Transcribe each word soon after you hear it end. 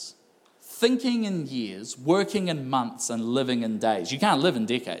thinking in years, working in months, and living in days. You can't live in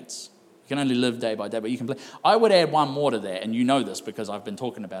decades. You can only live day by day, but you can play. I would add one more to that, and you know this because I've been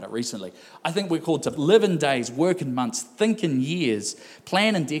talking about it recently. I think we're called to live in days, work in months, think in years,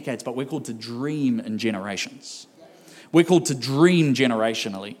 plan in decades, but we're called to dream in generations. We're called to dream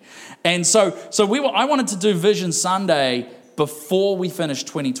generationally. And so I wanted to do Vision Sunday before we finished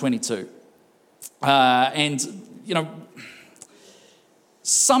 2022.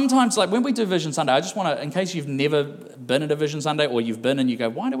 Sometimes, like when we do Vision Sunday, I just want to, in case you've never been at a Vision Sunday or you've been and you go,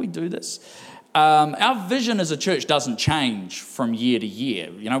 why do we do this? Our vision as a church doesn't change from year to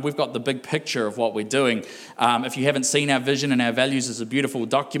year. We've got the big picture of what we're doing. If you haven't seen our vision and our values, it's a beautiful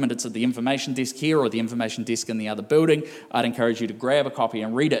document. It's at the information desk here or the information desk in the other building. I'd encourage you to grab a copy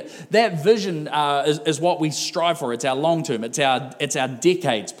and read it. That vision is what we strive for. It's our long term. It's our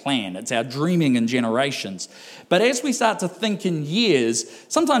decades plan. It's our dreaming in generations. But as we start to think in years,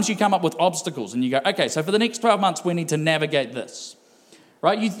 sometimes you come up with obstacles and you go, okay, so for the next 12 months, we need to navigate this.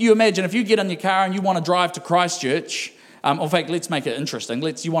 Right? You imagine if you get in your car and you want to drive to Christchurch, in fact, let's make it interesting.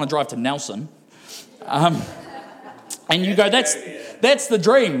 You want to drive to Nelson. And you go, that's the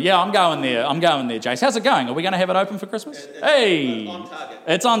dream. Yeah, I'm going there, Jace. How's it going? Are we going to have it open for Christmas? Hey! On target.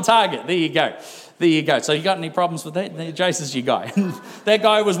 It's on target. There you go. So you got any problems with that? Jace is your guy. That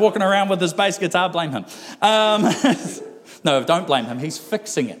guy was walking around with his bass guitar. Blame him. No, don't blame him. He's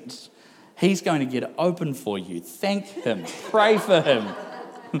fixing it. He's going to get it open for you. Thank him. Pray for him.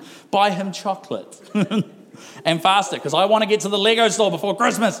 Buy him chocolate. And fast it, because I want to get to the Lego store before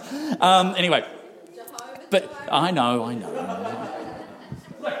Christmas. Anyway. But I know. Can't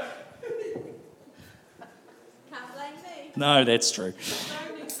blame me. No, that's true.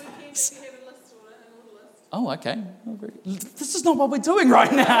 Oh, okay. This is not what we're doing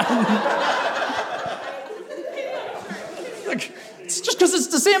right now. Look, it's just because it's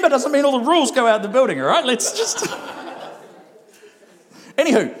December doesn't mean all the rules go out the building, all right? Let's just...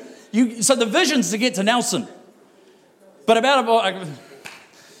 Anywho, so the vision's to get to Nelson. But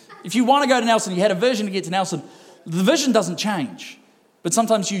if you want to go to Nelson, you had a vision to get to Nelson, the vision doesn't change. But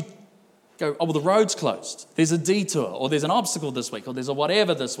sometimes you go, oh, well, the road's closed. There's a detour, or there's an obstacle this week, or there's a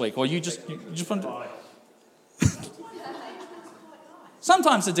whatever this week, or you just want to...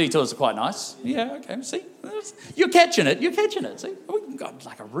 Sometimes the detours are quite nice. Yeah, okay, see? You're catching it, see? We've got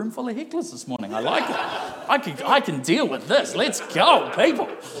like a room full of hecklers this morning. I like it. I can deal with this. Let's go, people.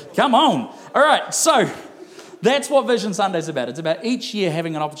 Come on. All right, so that's what Vision Sunday's about. It's about each year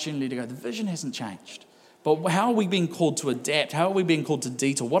having an opportunity to go, the vision hasn't changed. But how are we being called to adapt? How are we being called to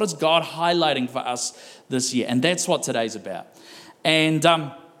detour? What is God highlighting for us this year? And that's what today's about. And...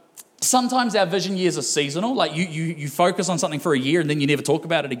 sometimes our vision years are seasonal, like you focus on something for a year and then you never talk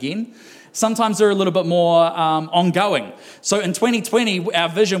about it again. Sometimes they're a little bit more ongoing. So in 2020, our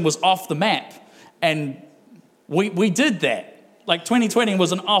vision was off the map, and we did that. Like 2020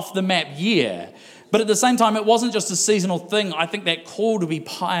 was an off the map year. But at the same time, it wasn't just a seasonal thing. I think that call to be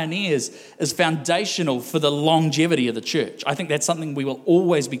pioneers is foundational for the longevity of the church. I think that's something we will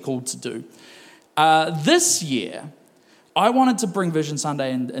always be called to do. This year, I wanted to bring Vision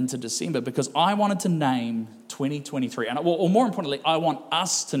Sunday into December because I wanted to name 2023, or more importantly, I want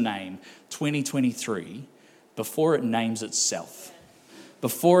us to name 2023 before it names itself.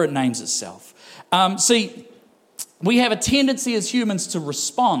 See, we have a tendency as humans to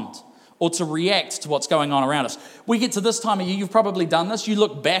respond or to react to what's going on around us. We get to this time of year, you've probably done this, you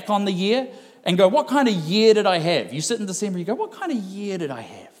look back on the year and go, what kind of year did I have? You sit in December, you go, what kind of year did I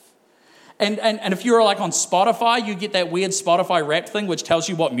have? And if you're like on Spotify, you get that weird Spotify rap thing which tells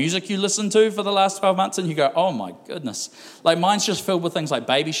you what music you listened to for the last 12 months and you go, oh my goodness. Like mine's just filled with things like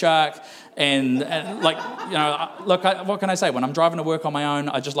Baby Shark and like, look, what can I say? When I'm driving to work on my own,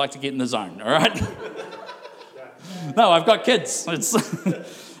 I just like to get in the zone, all right? No, I've got kids.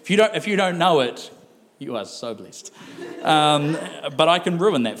 If you don't know it, you are so blessed. But I can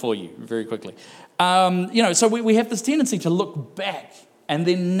ruin that for you very quickly. So we have this tendency to look back and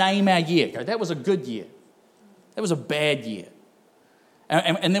then name our year. Go, that was a good year. That was a bad year.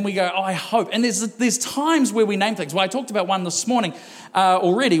 And then we go, oh, I hope. And there's times where we name things. Well, I talked about one this morning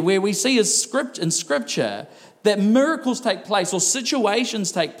already where we see in Scripture that miracles take place or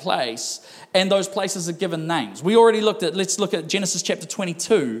situations take place and those places are given names. Let's look at Genesis chapter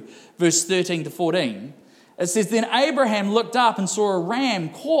 22, verse 13 to 14. It says, then Abraham looked up and saw a ram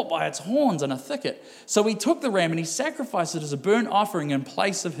caught by its horns in a thicket. So he took the ram and he sacrificed it as a burnt offering in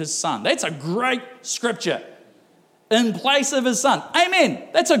place of his son. That's a great scripture. In place of his son. Amen.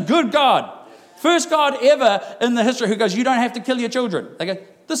 That's a good God. First God ever in the history who goes, you don't have to kill your children. They go,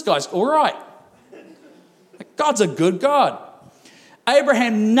 this guy's all right. God's a good God.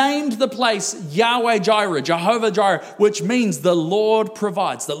 Abraham named the place Yahweh Jireh, Jehovah Jireh, which means the Lord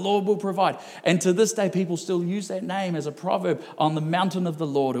provides, the Lord will provide. And to this day, people still use that name as a proverb. On the mountain of the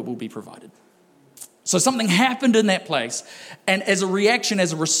Lord, it will be provided. So something happened in that place, and as a reaction,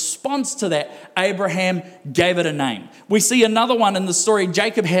 as a response to that, Abraham gave it a name. We see another one in the story.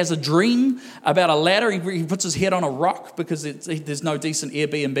 Jacob has a dream about a ladder. He puts his head on a rock because there's no decent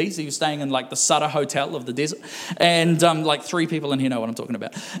Airbnb, so he was staying in like the Sutter Hotel of the desert, and like 3 people in here know what I'm talking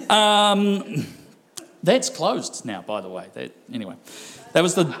about. That's closed now, by the way. Anyway. That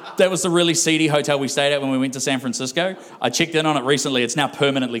was the really seedy hotel we stayed at when we went to San Francisco. I checked in on it recently. It's now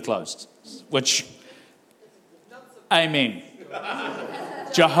permanently closed, which... Amen.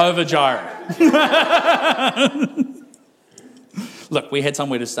 Jehovah Jireh. Look, we had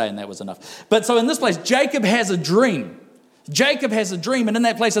somewhere to stay and that was enough. But so in this place, Jacob has a dream. And in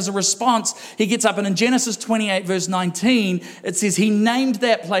that place, as a response, he gets up, and in Genesis 28, verse 19, it says he named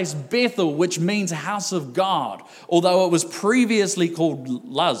that place Bethel, which means house of God, although it was previously called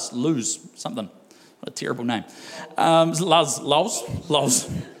Luz, something. What a terrible name. Luz.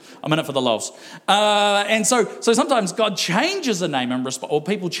 I'm in it for the loves. And so sometimes God changes a name in response, or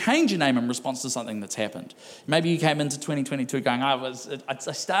people change a name in response to something that's happened. Maybe you came into 2022 going, I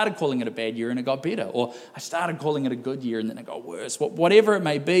started calling it a bad year and it got better. Or I started calling it a good year and then it got worse. Whatever it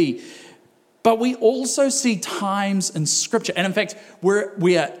may be. But we also see times in Scripture. And in fact,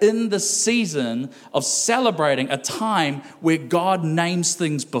 we are in the season of celebrating a time where God names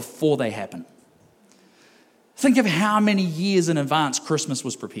things before they happen. Think of how many years in advance Christmas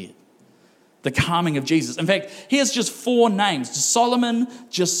was prepared. The coming of Jesus. In fact, here's just 4 names. Solomon,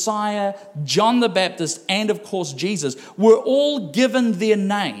 Josiah, John the Baptist, and of course Jesus were all given their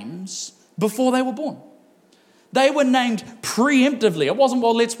names before they were born. They were named preemptively. It wasn't,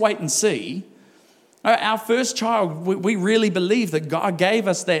 well, let's wait and see. Our first child, we really believe that God gave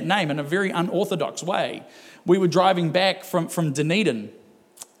us that name in a very unorthodox way. We were driving back from Dunedin,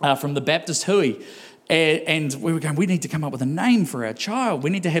 from the Baptist Hui, and we were going, we need to come up with a name for our child. We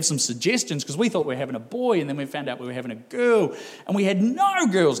need to have some suggestions because we thought we were having a boy, and then we found out we were having a girl, and we had no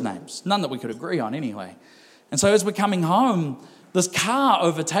girls' names, none that we could agree on anyway. And so as we're coming home, this car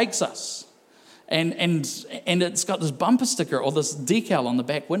overtakes us, and it's got this bumper sticker or this decal on the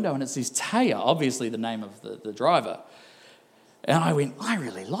back window, and it says Taya, obviously the name of the driver. And I went, I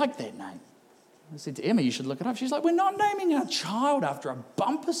really like that name. I said to Emma, you should look it up. She's like, we're not naming our child after a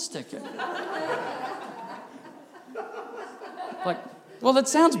bumper sticker. Like, well, it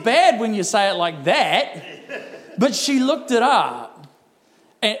sounds bad when you say it like that. But she looked it up.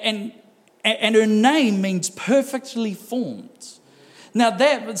 And her name means perfectly formed. Now,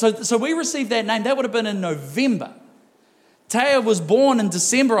 so we received that name. That would have been in November. Taya was born in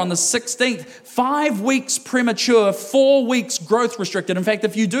December on the 16th, 5 weeks premature, 4 weeks growth restricted. In fact,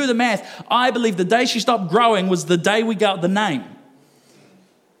 if you do the math, I believe the day she stopped growing was the day we got the name.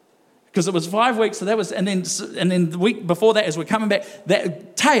 Because it was 5 weeks, so that was, and then the week before that, as we're coming back,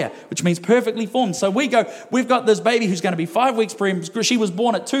 that Taya, which means perfectly formed. So we've got this baby who's going to be 5 weeks premature. She was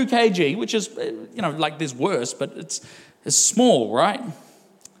born at 2 kg, which is, like there's worse, but it's small, right?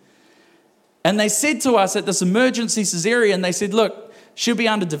 And they said to us at this emergency cesarean, they said, look, she'll be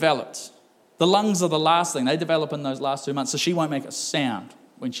underdeveloped. The lungs are the last thing. They develop in those last 2 months, so she won't make a sound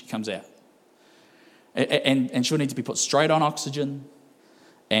when she comes out. And she'll need to be put straight on oxygen,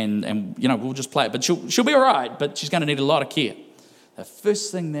 and we'll just play it. But she'll be all right, but she's going to need a lot of care. The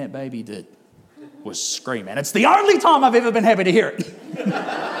first thing that baby did was scream, and it's the only time I've ever been happy to hear it.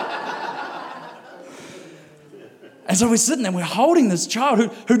 And so we're sitting there, we're holding this child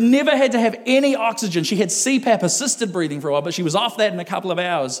who never had to have any oxygen. She had CPAP assisted breathing for a while, but she was off that in a couple of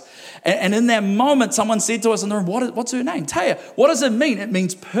hours. And in that moment, someone said to us in the room, what's her name? Taya. What does it mean? It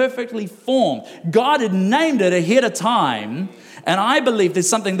means perfectly formed. God had named it ahead of time. And I believe there's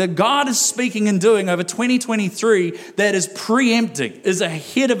something that God is speaking and doing over 2023 that is preempting, is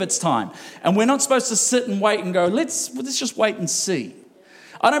ahead of its time. And we're not supposed to sit and wait and go, let's just wait and see.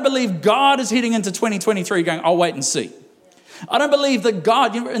 I don't believe God is heading into 2023 going, I'll wait and see. I don't believe that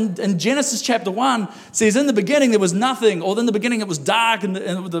God, in Genesis chapter 1, says in the beginning there was nothing, or in the beginning it was dark and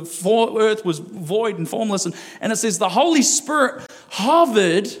the earth was void and formless. And it says the Holy Spirit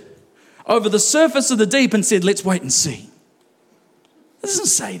hovered over the surface of the deep and said, let's wait and see. It doesn't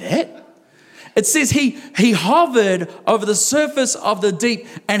say that. It says he hovered over the surface of the deep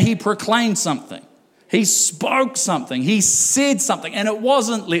and he proclaimed something. He spoke something. He said something. And it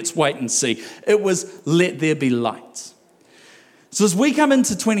wasn't, let's wait and see. It was, let there be light. So as we come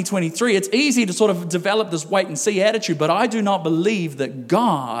into 2023, it's easy to sort of develop this wait and see attitude, but I do not believe that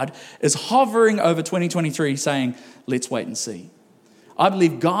God is hovering over 2023 saying, let's wait and see. I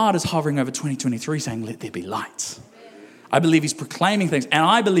believe God is hovering over 2023 saying, let there be light. I believe he's proclaiming things. And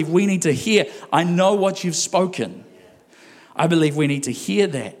I believe we need to hear, I know what you've spoken. I believe we need to hear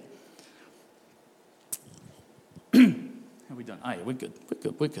that. How are we doing? Oh, yeah, we're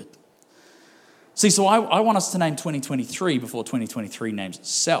good. See, so I want us to name 2023 before 2023 names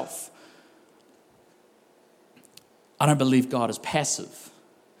itself. I don't believe God is passive.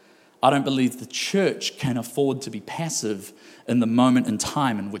 I don't believe the church can afford to be passive in the moment in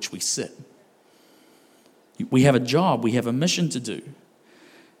time in which we sit. We have a job, we have a mission to do.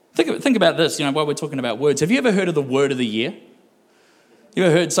 Think about this, while we're talking about words. Have you ever heard of the word of the year? You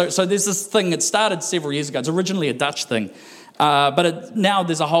ever heard? So there's this thing, it started several years ago. It's originally a Dutch thing. But now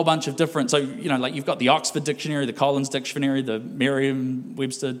there's a whole bunch of different, like you've got the Oxford Dictionary, the Collins Dictionary, the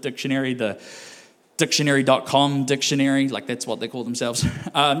Merriam-Webster Dictionary, the Dictionary.com dictionary, like that's what they call themselves.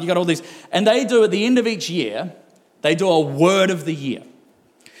 You got all these, and they do at the end of each year, they do a word of the year.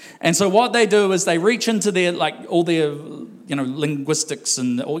 And so what they do is they reach into their, all their, linguistics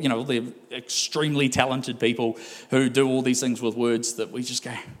and all the extremely talented people who do all these things with words that we just go,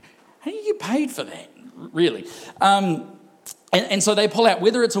 how do you get paid for that, really? And so they pull out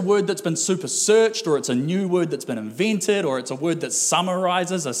whether it's a word that's been super searched or it's a new word that's been invented or it's a word that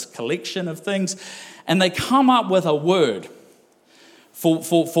summarizes a collection of things. And they come up with a word for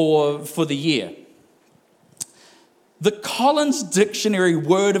the year. The Collins Dictionary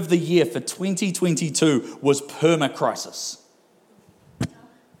word of the year for 2022 was permacrisis.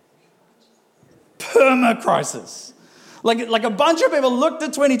 Permacrisis. Like a bunch of people looked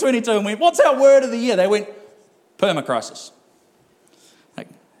at 2022 and went, what's our word of the year? They went, permacrisis.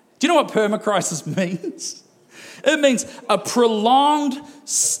 Do you know what permacrisis means? It means a prolonged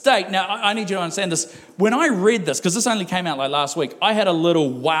state. Now, I need you to understand this. When I read this, because this only came out like last week, I had a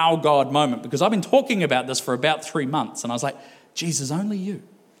little wow God moment because I've been talking about this for about 3 months. And I was like, Jesus, only you.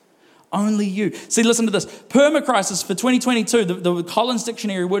 Only you. See, listen to this. Permacrisis for 2022, the Collins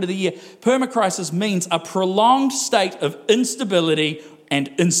Dictionary word of the year, permacrisis means a prolonged state of instability and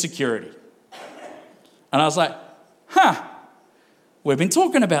insecurity. And I was like, we've been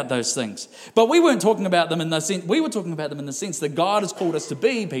talking about those things. But we weren't talking about them in the sense, we were talking about them in the sense that God has called us to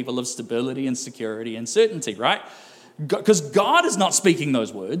be people of stability and security and certainty, right? Because God is not speaking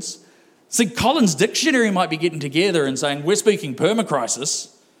those words. See, Collins Dictionary might be getting together and saying, we're speaking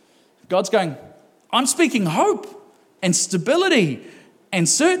permacrisis. God's going, I'm speaking hope and stability and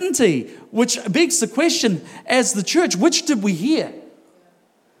certainty, which begs the question, as the church, which did we hear?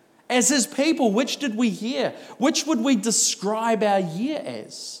 As his people, which did we hear? Which would we describe our year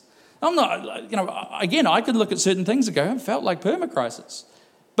as? I'm not, again, I could look at certain things and go, it felt like permacrisis.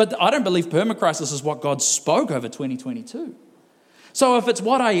 But I don't believe permacrisis is what God spoke over 2022. So if it's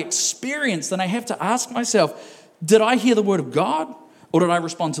what I experienced, then I have to ask myself, did I hear the word of God or did I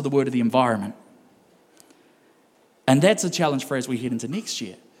respond to the word of the environment? And that's a challenge for as we head into next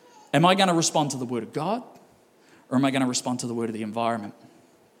year. Am I going to respond to the word of God or am I going to respond to the word of the environment?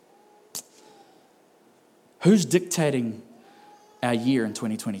 Who's dictating our year in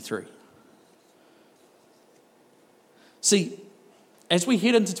 2023? See, as we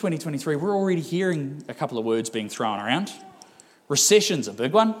head into 2023, we're already hearing a couple of words being thrown around. Recession's a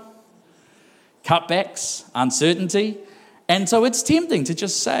big one. Cutbacks, uncertainty. And so it's tempting to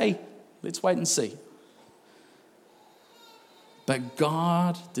just say, let's wait and see. But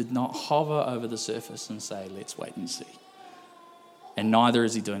God did not hover over the surface and say, let's wait and see. And neither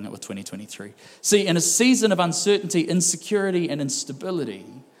is he doing it with 2023. See, in a season of uncertainty, insecurity, and instability,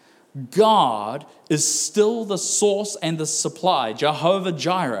 God is still the source and the supply, Jehovah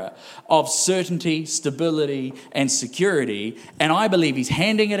Jireh, of certainty, stability, and security. And I believe he's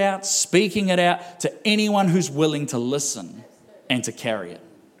handing it out, speaking it out to anyone who's willing to listen and to carry it.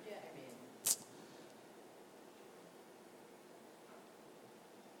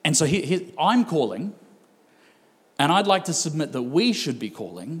 And so I'm calling, and I'd like to submit that we should be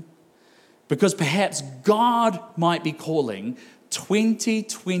calling, because perhaps God might be calling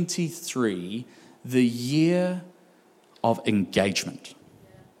 2023 the year of engagement.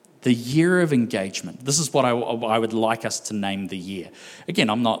 The year of engagement. This is what I would like us to name the year. Again,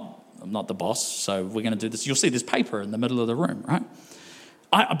 I'm not the boss, so we're going to do this. You'll see this paper in the middle of the room, right?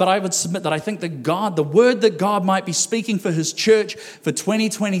 But I would submit that I think that God, the word that God might be speaking for his church for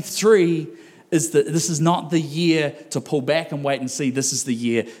 2023 is that this is not the year to pull back and wait and see. This is the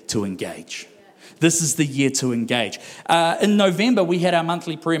year to engage. This is the year to engage. In November, we had our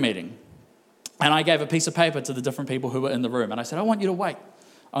monthly prayer meeting. And I gave a piece of paper to the different people who were in the room. And I said, I want you to wait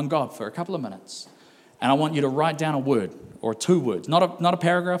on God for a couple of minutes. And I want you to write down a word or 2 words. Not a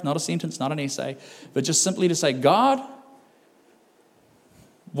paragraph, not a sentence, not an essay. But just simply to say, God,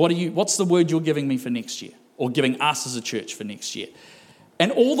 What's the word you're giving me for next year, or giving us as a church for next year?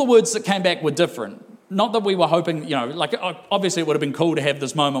 And all the words that came back were different. Not that we were hoping, like obviously it would have been cool to have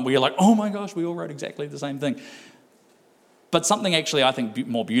this moment where you're like, oh my gosh, we all wrote exactly the same thing. But something actually I think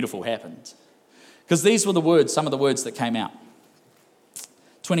more beautiful happened. Because these were some of the words that came out.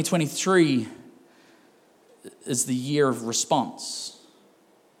 2023 is the year of response,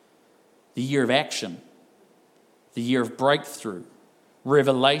 the year of action, the year of breakthrough,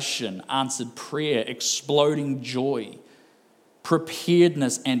 revelation, answered prayer, exploding joy,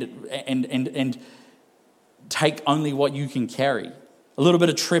 preparedness, and take only what you can carry, a little bit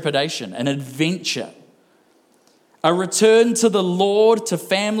of trepidation, an adventure, a return to the Lord, to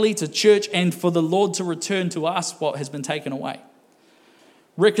family, to church, and for the Lord to return to us what has been taken away.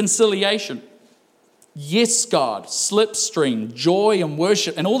 Reconciliation, yes, God, slipstream, joy and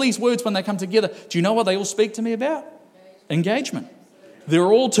worship, and all these words when they come together, do you know what they all speak to me about? Engagement.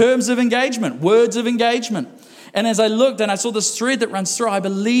 They're all terms of engagement, words of engagement. And as I looked and I saw this thread that runs through, I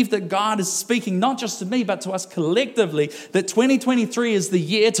believe that God is speaking not just to me, but to us collectively, that 2023 is the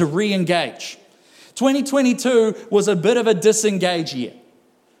year to re-engage. 2022 was a bit of a disengage year.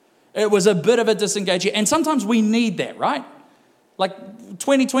 It was a bit of a disengage year. And sometimes we need that, right? Like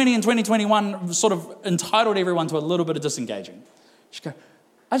 2020 and 2021 sort of entitled everyone to a little bit of disengaging. Just go,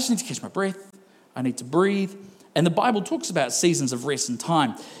 I just need to catch my breath. I need to breathe. And the Bible talks about seasons of rest and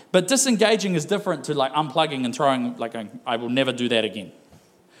time. But disengaging is different to like unplugging and throwing, like I will never do that again.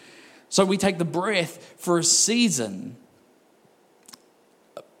 So we take the breath for a season.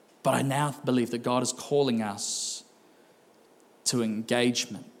 But I now believe that God is calling us to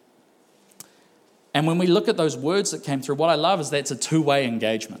engagement. And when we look at those words that came through, what I love is that it's a two-way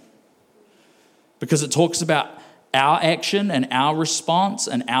engagement. Because it talks about our action and our response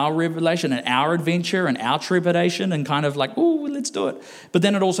and our revelation and our adventure and our trepidation and kind of like, oh, let's do it. But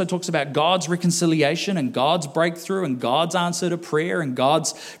then it also talks about God's reconciliation and God's breakthrough and God's answer to prayer and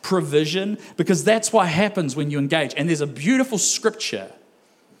God's provision, because that's what happens when you engage. And there's a beautiful scripture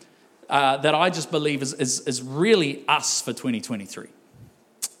that I just believe is really us for 2023.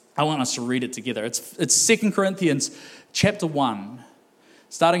 I want us to read it together. It's 2 Corinthians chapter 1,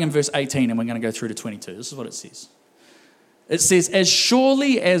 starting in verse 18, and we're going to go through to 22. This is what it says. It says, as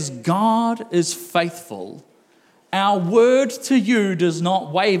surely as God is faithful, our word to you does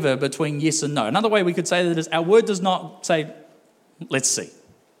not waver between yes and no. Another way we could say that is our word does not say, let's see.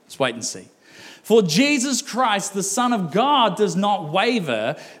 Let's wait and see. For Jesus Christ, the Son of God, does not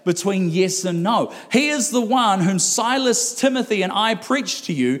waver between yes and no. He is the one whom Silas, Timothy, and I preach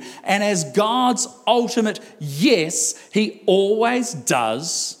to you, and as God's ultimate yes, he always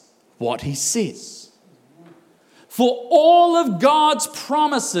does what he says. For all of God's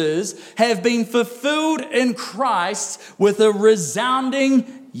promises have been fulfilled in Christ with a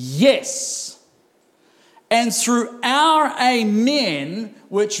resounding yes. And through our amen,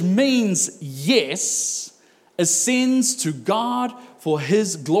 which means yes, ascends to God for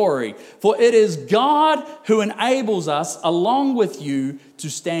his glory. For it is God who enables us, along with you, to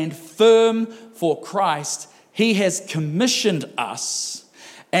stand firm for Christ. He has commissioned us,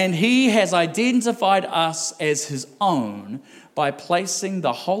 and he has identified us as his own by placing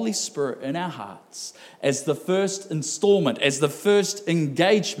the Holy Spirit in our hearts as the first installment, as the first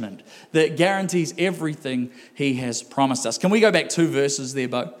engagement that guarantees everything he has promised us. Can we go back 2 verses there,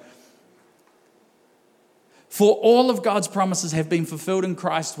 Bo? For all of God's promises have been fulfilled in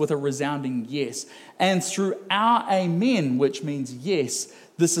Christ with a resounding yes. And through our amen, which means yes,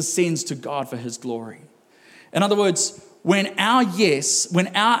 this ascends to God for his glory. In other words, when our yes,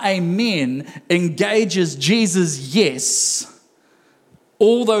 when our amen engages Jesus' yes,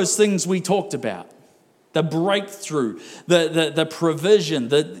 all those things we talked about, the breakthrough, the provision,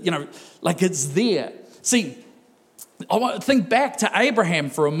 like it's there. See, I want to think back to Abraham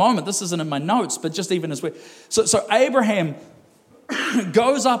for a moment. This isn't in my notes, but just even as we... So Abraham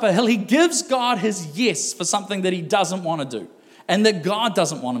goes up a hill. He gives God his yes for something that he doesn't want to do and that God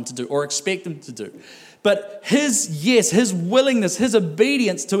doesn't want him to do or expect him to do. But his yes, his willingness, his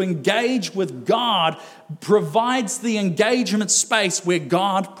obedience to engage with God provides the engagement space where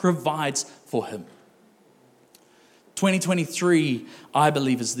God provides for him. 2023, I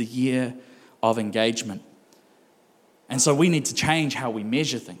believe, is the year of engagement. And so we need to change how we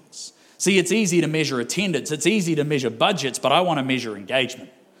measure things. See, it's easy to measure attendance. It's easy to measure budgets, but I want to measure engagement.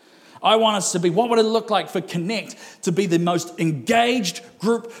 I want us to be, what would it look like for Connect to be the most engaged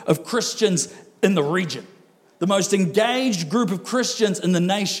group of Christians in the region, the most engaged group of Christians in the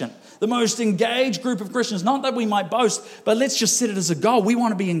nation, the most engaged group of Christians, not that we might boast, but let's just set it as a goal. We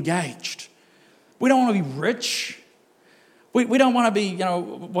want to be engaged. We don't want to be rich. We don't want to be,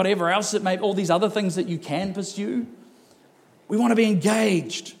 whatever else it may be, all these other things that you can pursue. We want to be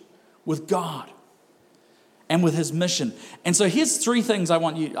engaged with God and with his mission. And so here's 3 things I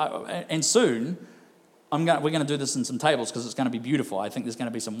want you, and soon, we're going to do this in some tables because it's going to be beautiful. I think there's going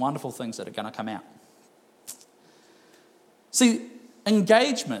to be some wonderful things that are going to come out. See,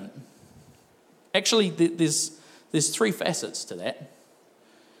 engagement, actually, there's 3 facets to that.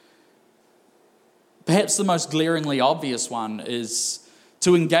 Perhaps the most glaringly obvious one is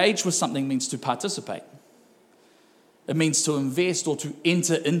to engage with something means to participate. It means to invest or to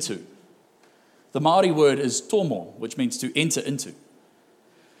enter into. The Māori word is tomo, which means to enter into.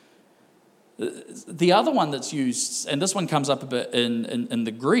 The other one that's used, and this one comes up a bit in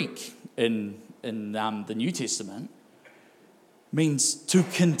the Greek, in the New Testament, means to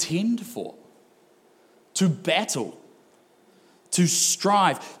contend for, to battle, to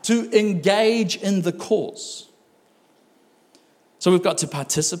strive, to engage in the cause. So we've got to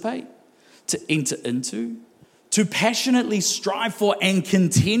participate, to enter into, to passionately strive for and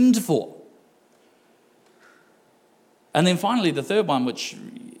contend for. And then finally, the third one, which,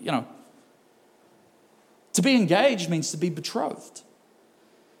 to be engaged means to be betrothed.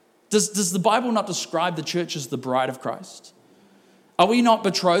 Does the Bible not describe the church as the bride of Christ? Are we not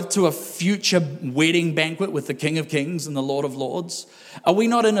betrothed to a future wedding banquet with the King of Kings and the Lord of Lords? Are we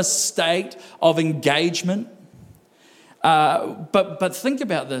not in a state of engagement? But think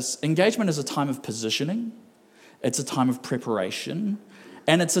about this. Engagement is a time of positioning. It's a time of preparation.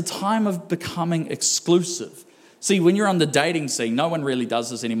 And it's a time of becoming exclusive. See, when you're on the dating scene, no one really does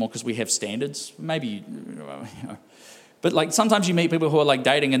this anymore because we have standards. Maybe, but sometimes you meet people who are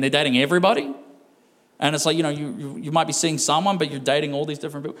dating and they're dating everybody. And it's you might be seeing someone, but you're dating all these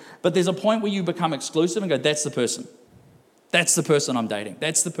different people. But there's a point where you become exclusive and go, that's the person. That's the person I'm dating.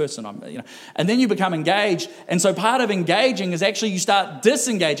 That's the person And then you become engaged. And so part of engaging is actually you start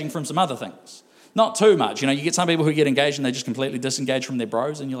disengaging from some other things. Not too much. You get some people who get engaged and they just completely disengage from their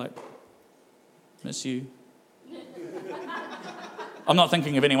bros. And you're like, miss you. I'm not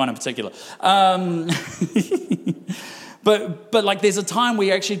thinking of anyone in particular. But there's a time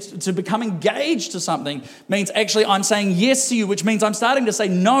where actually to become engaged to something means actually I'm saying yes to you, which means I'm starting to say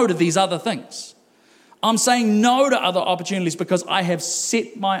no to these other things. I'm saying no to other opportunities because I have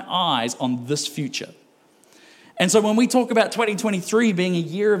set my eyes on this future. And so when we talk about 2023 being a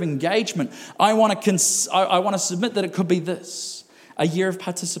year of engagement, I want to submit that it could be this: a year of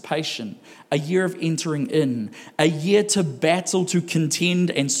participation, a year of entering in, a year to battle, to contend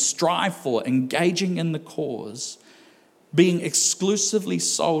and strive for, engaging in the cause, being exclusively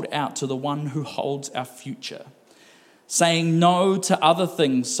sold out to the one who holds our future, saying no to other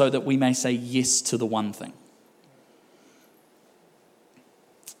things so that we may say yes to the one thing.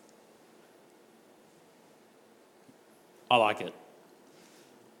 I like it.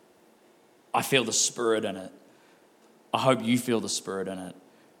 I feel the Spirit in it. I hope you feel the Spirit in it.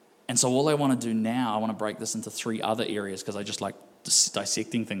 And so all I want to do now, I want to break this into 3 other areas because I just like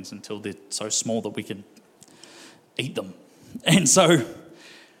dissecting things until they're so small that we can eat them. And so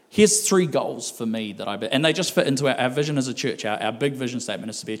here's 3 goals for me and they just fit into our vision as a church. Our big vision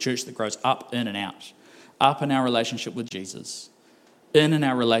statement is to be a church that grows up, in and out. Up in our relationship with Jesus, in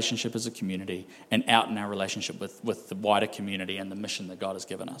our relationship as a community, and out in our relationship with the wider community and the mission that God has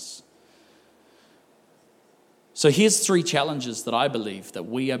given us. So here's 3 challenges that I believe that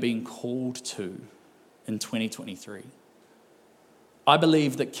we are being called to in 2023. I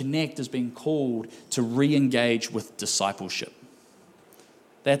believe that Connect is being called to re-engage with discipleship.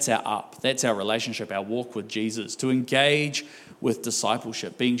 That's our up. That's our relationship, our walk with Jesus. To engage with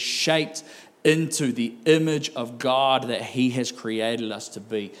discipleship, being shaped into the image of God that He has created us to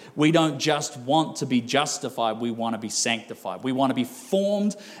be. We don't just want to be justified, we want to be sanctified. We want to be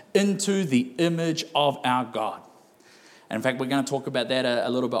formed into the image of our God. And in fact, we're going to talk about that a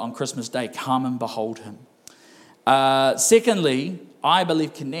little bit on Christmas Day. Come and behold Him. Secondly, I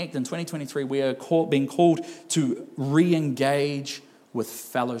believe Connect in 2023, we are being called to re-engage with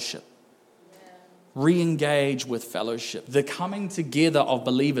fellowship. Re-engage with fellowship. The coming together of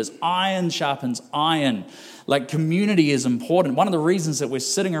believers. Iron sharpens iron. Community is important. One of the reasons that we're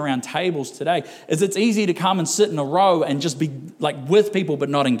sitting around tables today is it's easy to come and sit in a row and just be with people but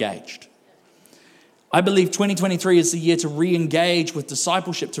not engaged. I believe 2023 is the year to re-engage with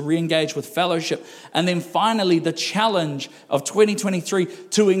discipleship, to re-engage with fellowship. And then finally, the challenge of 2023,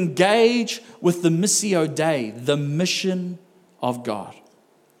 to engage with the Missio Dei, the mission of God.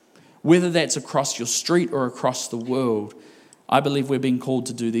 Whether that's across your street or across the world, I believe we're being called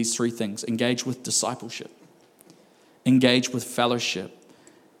to do these 3 things: engage with discipleship, engage with fellowship,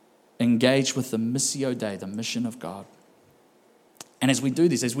 engage with the Missio Dei, the mission of God. And as we do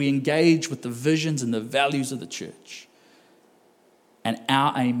this, as we engage with the visions and the values of the church, and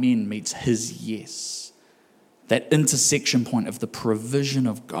our amen meets his yes, that intersection point of the provision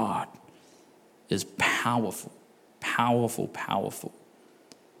of God is powerful, powerful, powerful.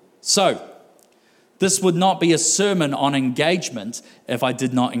 So, this would not be a sermon on engagement if I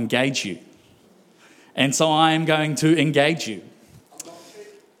did not engage you. And so I am going to engage you.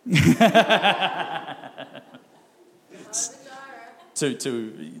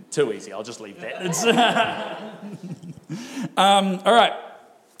 Too easy. I'll just leave that. All right.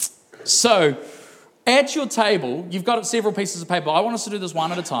 So, at your table, you've got several pieces of paper. I want us to do this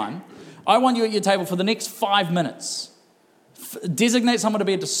one at a time. I want you at your table for the next 5 minutes. Designate someone to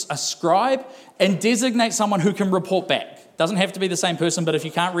be a scribe and designate someone who can report back. Doesn't have to be the same person, but if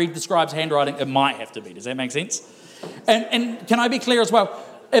you can't read the scribe's handwriting, it might have to be. Does that make sense? And can I be clear as well?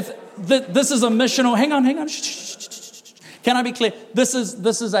 If this is a missional, hang on. Can I be clear? This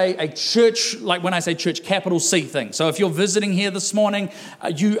is a church, like when I say church, capital C thing. So if you're visiting here this morning,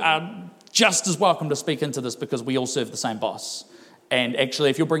 you are just as welcome to speak into this because we all serve the same boss. And actually,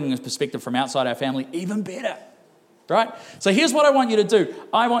 if you're bringing a perspective from outside our family, even better. Right? So here's what I want you to do.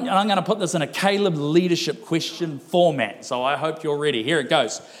 I'm going to put this in a Caleb leadership question format. So I hope you're ready. Here it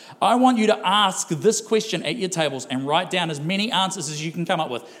goes. I want you to ask this question at your tables and write down as many answers as you can come up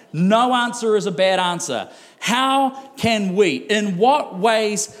with. No answer is a bad answer. In what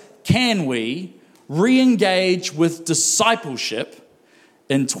ways can we re-engage with discipleship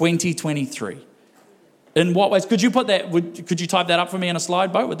in 2023? In what ways? Could you type that up for me in a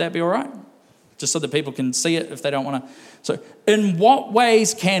slide, Bo? Would that be all right? Just so that people can see it if they don't want to. So, in what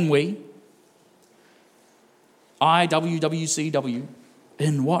ways can we, IWWCW,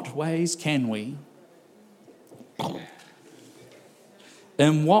 in what ways can we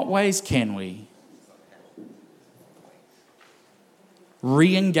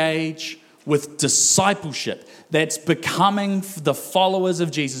re-engage with discipleship that's becoming the followers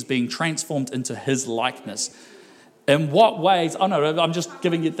of Jesus, being transformed into his likeness? In what ways, I'm just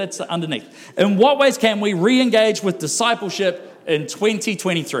giving you, that's underneath. In what ways can we re-engage with discipleship in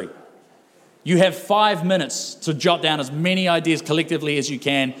 2023? You have 5 minutes to jot down as many ideas collectively as you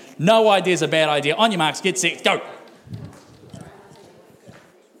can. No idea is a bad idea. On your marks, get set, go.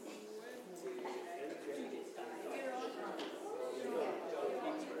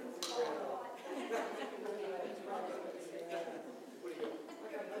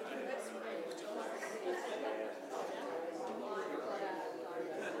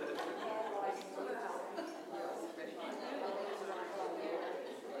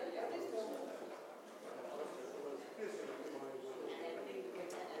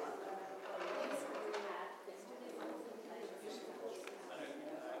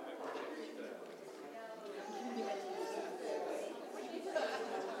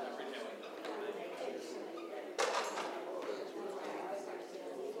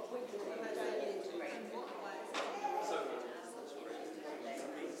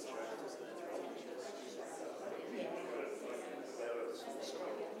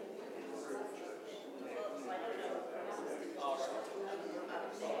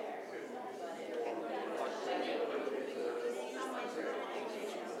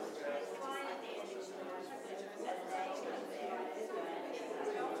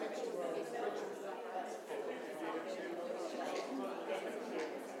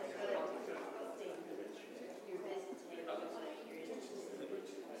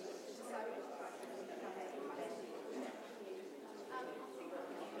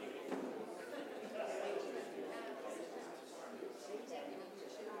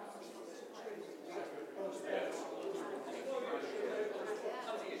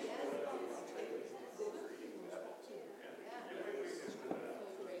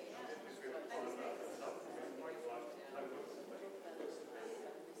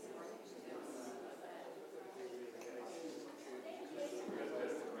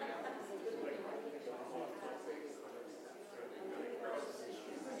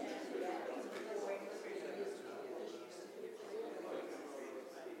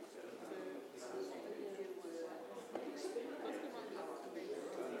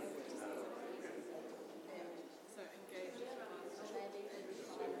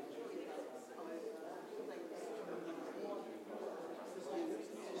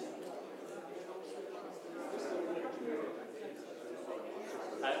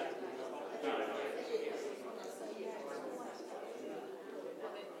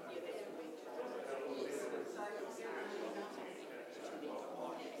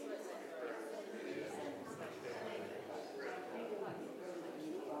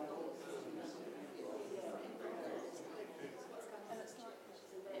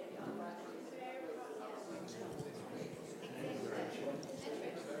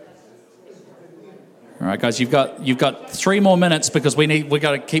 All right, guys, you've got 3 more minutes because we've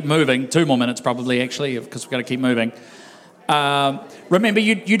got to keep moving. 2 more minutes probably, actually, because we've got to keep moving. Remember,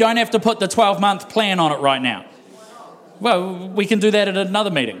 you don't have to put the 12-month plan on it right now. Well, we can do that at another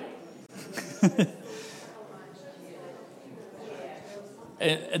meeting.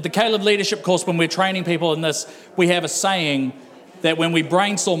 At the Caleb Leadership course, when we're training people in this, we have a saying that when we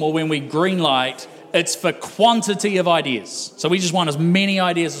brainstorm or when we greenlight, it's for quantity of ideas. So we just want as many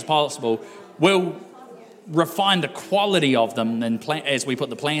ideas as possible. We'll refine the quality of them as we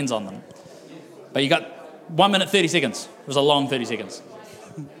put the plans on them. But you got 1 minute, 30 seconds. It was a long 30 seconds.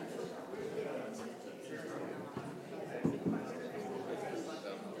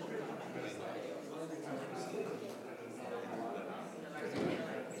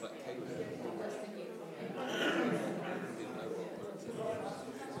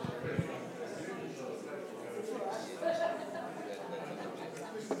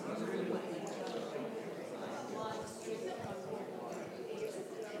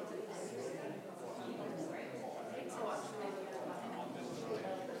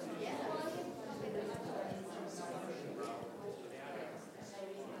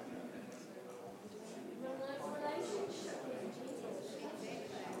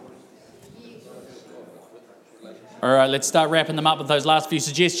 All right, let's start wrapping them up with those last few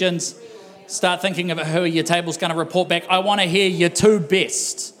suggestions. Start thinking of who your table's going to report back. I want to hear your 2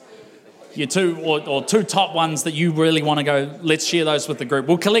 best, your 2 or 2 top ones that you really want to go. Let's share those with the group.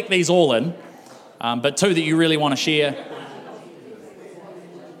 We'll collect these all in, but 2 that you really want to share.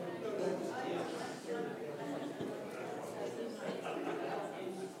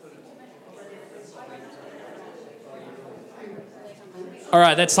 All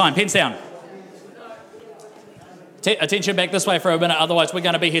right, that's time. Pens down. Attention back this way for a minute, otherwise we're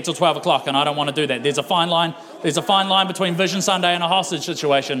going to be here till 12 o'clock, and I don't want to do that. There's a fine line between Vision Sunday and a hostage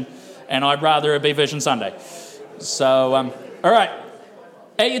situation, and I'd rather it be Vision Sunday. So, all right.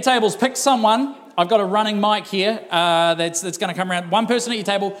 At your tables, pick someone. I've got a running mic here that's going to come around. One person at your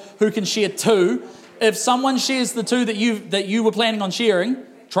table who can share 2. If someone shares the 2 that you were planning on sharing,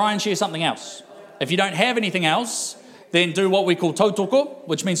 try and share something else. If you don't have anything else, then do what we call tautoko,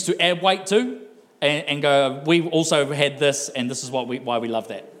 which means to add weight to. And go, we also had this, and this is why we love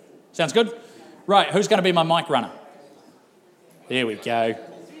that. Sounds good? Right, who's going to be my mic runner? There we go.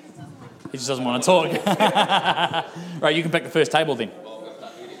 He just doesn't want to talk. Right, you can pick the first table then.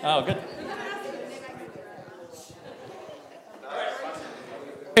 Oh, good.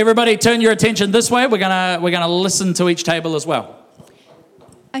 Everybody turn your attention this way. We're gonna listen to each table as well.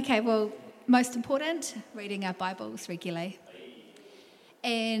 Okay, well, most important, reading our Bibles regularly.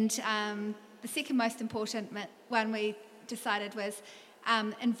 And the second most important one we decided was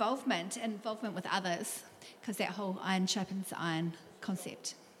involvement with others, because that whole iron sharpens iron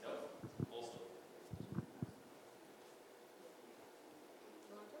concept.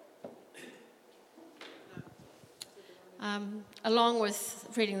 Along with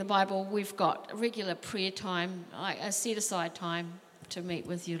reading the Bible, we've got a regular prayer time, like a set-aside time to meet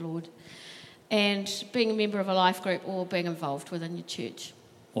with you, Lord, and being a member of a life group or being involved within your church.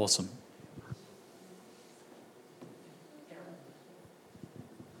 Awesome.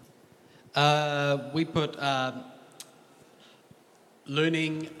 We put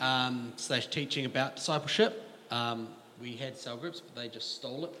learning / teaching about discipleship. We had cell groups, but they just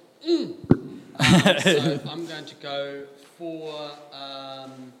stole it. So I'm going to go for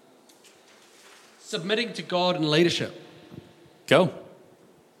submitting to God and leadership. Go.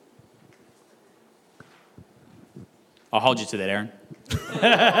 I'll hold you to that, Aaron.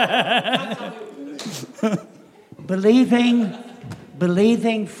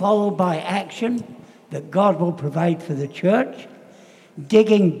 Believing followed by action that God will provide for the church,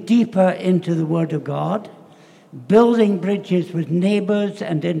 digging deeper into the Word of God, building bridges with neighbours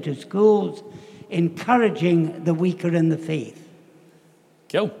and into schools, encouraging the weaker in the faith.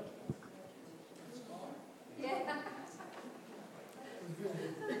 Go.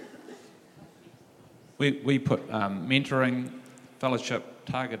 We put mentoring, fellowship,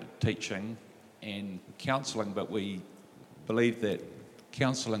 targeted teaching and counselling, but we believe that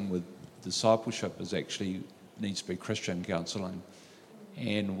counselling with discipleship needs to be Christian counselling.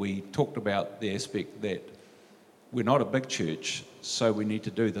 And we talked about the aspect that we're not a big church, so we need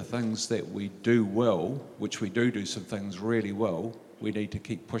to do the things that we do well, which we do some things really well. We need to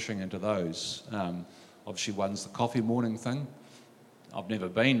keep pushing into those. Obviously, one's the coffee morning thing. I've never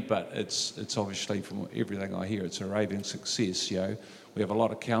been, but it's obviously, from everything I hear, it's a raving success. We have a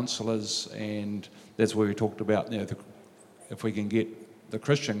lot of counsellors, and that's where we talked about, if we can get the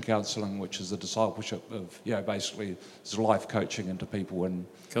Christian counselling, which is the discipleship of, basically it's life coaching into people, and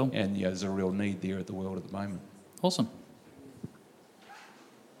Cool. and there's a real need there at the world at the moment. Awesome.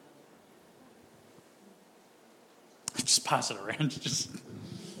 Just pass it around. Just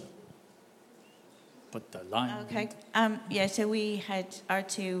put the line. Okay. So we had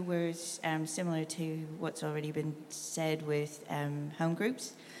R2 was similar to what's already been said with home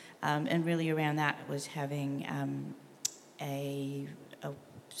groups, and really around that was having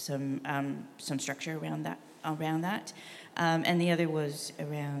some structure around that. And the other was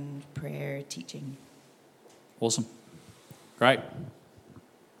around prayer teaching. Awesome. Great.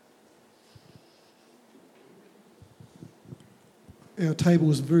 Our table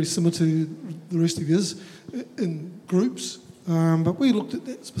was very similar to the rest of yours in groups, but we looked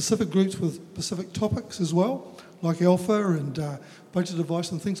at specific groups with specific topics as well, like alpha and budget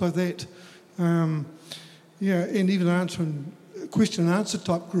advice and things like that. And even answering question and answer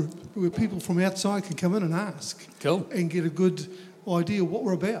type group where people from outside can come in and ask. Cool. And get a good idea of what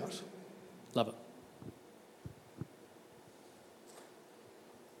we're about. Love it.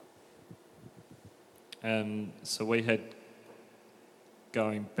 So we had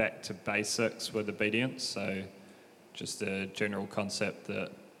going back to basics with obedience, so just a general concept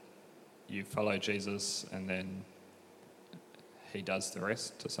that you follow Jesus and then he does the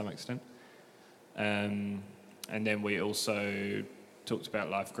rest to some extent. And then we also talked about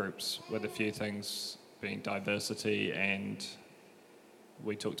life groups with a few things being diversity, and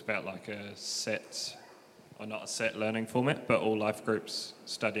we talked about like a set, or not a set learning format, but all life groups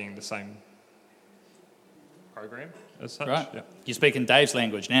studying the same program as such. Right. Yeah. You're speaking Dave's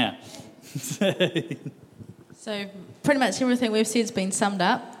language now. So pretty much everything we've said has been summed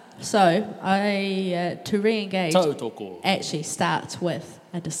up. So to re-engage actually starts with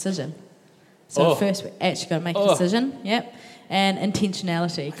a decision. So first we actually got to make a decision, and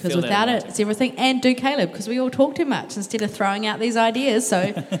intentionality, because without it, it's everything. And do Caleb, because we all talk too much instead of throwing out these ideas. So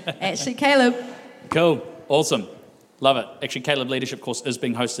actually Caleb. Cool. Awesome. Love it. Actually, Caleb Leadership Course is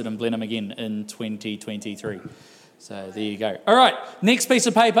being hosted in Blenheim again in 2023. So there you go. All right, next piece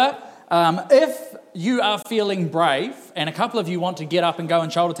of paper. If you are feeling brave, and a couple of you want to get up and go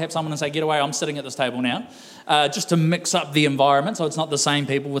and shoulder tap someone and say, get away, I'm sitting at this table now, just to mix up the environment so it's not the same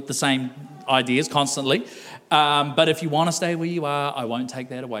people with the same ideas constantly. But if you want to stay where you are, I won't take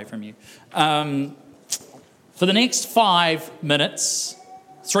that away from you. For the next 5 minutes,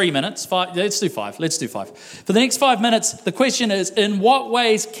 3 minutes, let's do five. For the next 5 minutes, the question is, in what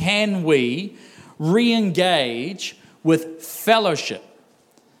ways can we re-engage with fellowship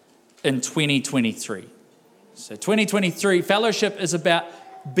in 2023? So 2023, fellowship is about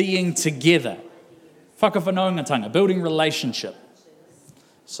being together. Whakawhanaungatanga, building relationship.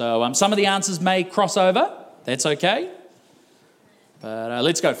 So some of the answers may cross over. That's okay. But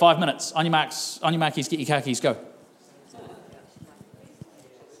let's go. 5 minutes. On your marks, on your markies, get your kakis, go.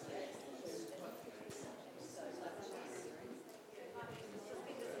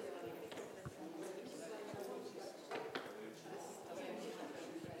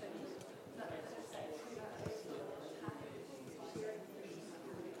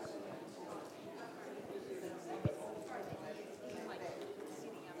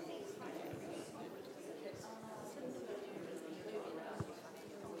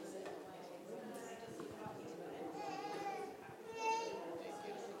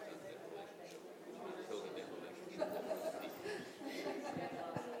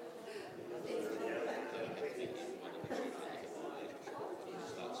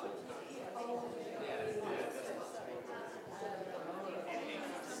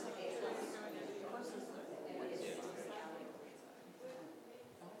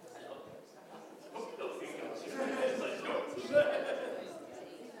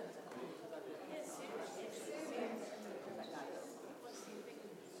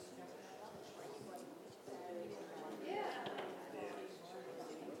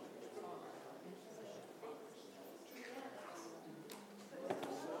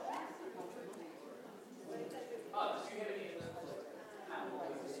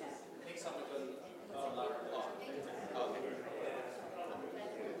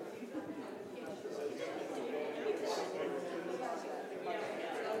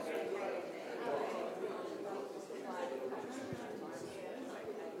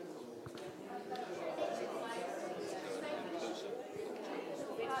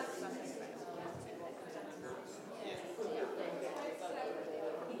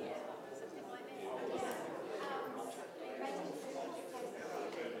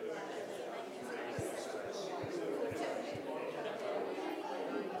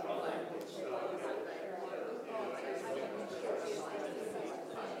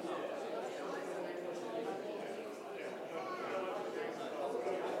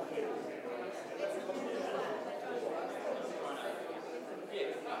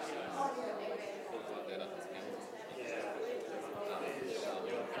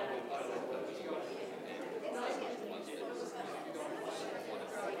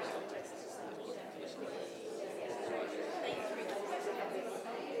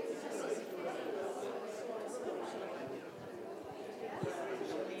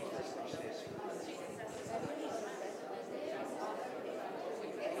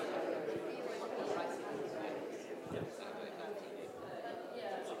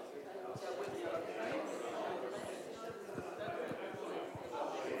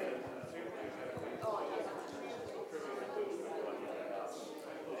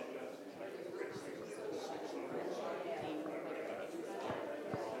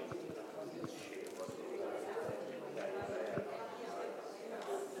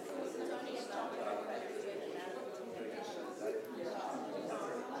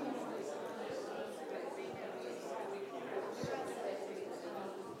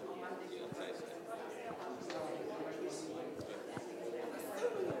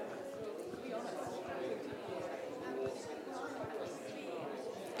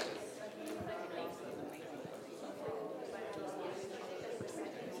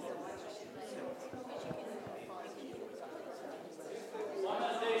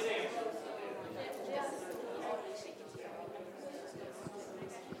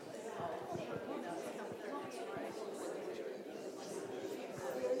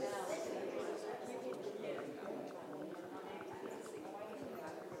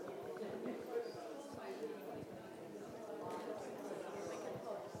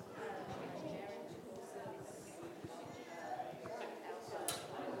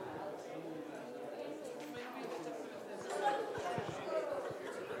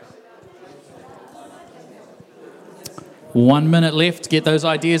 1 minute left to get those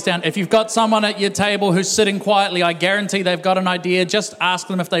ideas down. If you've got someone at your table who's sitting quietly, I guarantee they've got an idea. Just ask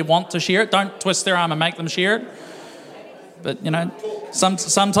them if they want to share it. Don't twist their arm and make them share it. But, you know,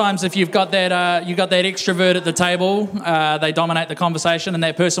 sometimes if you've got that extrovert at the table, they dominate the conversation, and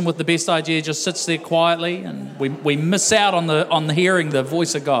that person with the best idea just sits there quietly, and we miss out on hearing the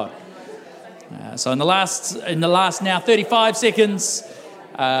voice of God. So in the last now 35 seconds,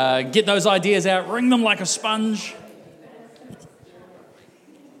 get those ideas out, wring them like a sponge.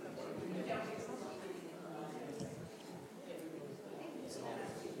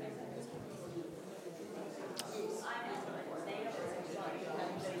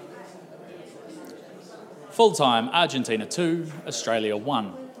 Full-time, Argentina 2, Australia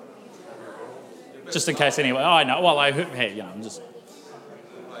 1. Just in case anyway. Oh, I know. Well, hey, you know,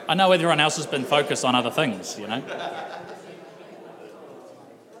 I know everyone else has been focused on other things, you know.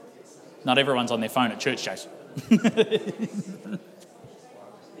 Not everyone's on their phone at church, Chase.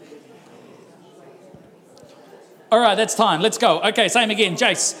 All right, that's time. Let's go. Okay, same again.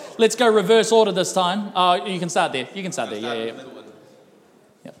 Jace, let's go reverse order this time. You can start there. Yeah.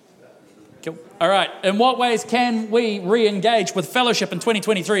 Cool. All right. In what ways can we re-engage with fellowship in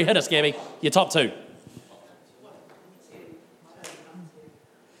 2023? Hit us, Gabby. Your top 2.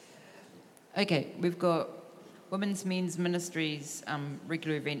 Okay, we've got Women's Men's Ministries,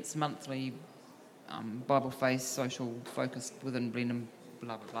 regular events monthly, Bible Faith, social focused within Blenheim,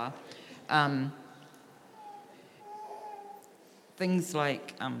 blah, blah, blah. Things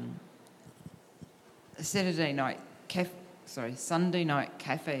like Sunday night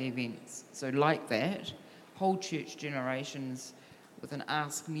cafe events. So like that, whole church generations with an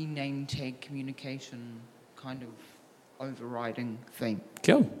ask me name tag communication kind of overriding theme.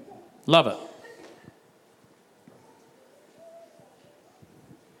 Cool. Love it.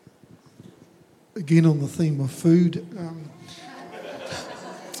 Again, on the theme of food.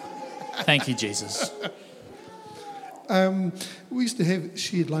 Thank you, Jesus. We used to have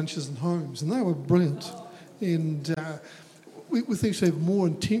shared lunches in homes, and they were brilliant. And we think to have more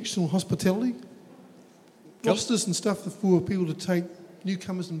intentional hospitality, rosters and stuff for people to take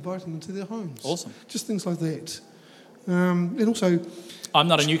newcomers and invite them into their homes. Awesome. Just things like that. And also... I'm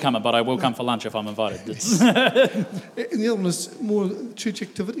not a newcomer, but I will come for lunch if I'm invited. And the other one is more church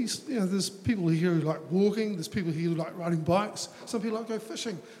activities. You know, there's people here who like walking, there's people here who like riding bikes, some people like go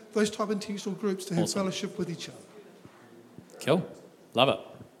fishing. Those type of intentional groups to have fellowship with each other. Cool. Love it.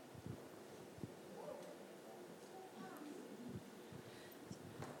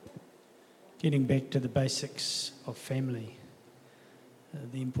 Getting back to the basics of family,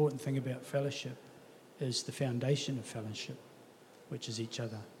 the important thing about fellowship is the foundation of fellowship, which is each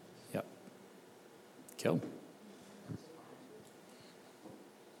other. Yep. Cool.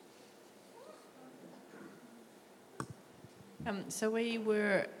 So we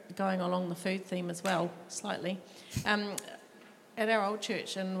were going along the food theme as well, slightly. At our old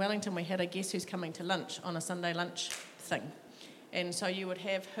church in Wellington, we had a guest who's coming to lunch on a Sunday lunch thing. And so you would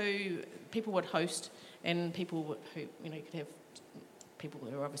have people would host, and people who, you know, you could have people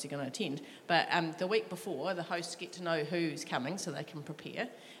who are obviously going to attend. But the week before, the hosts get to know who's coming so they can prepare.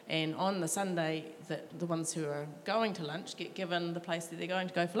 And on the Sunday, the ones who are going to lunch get given the place that they're going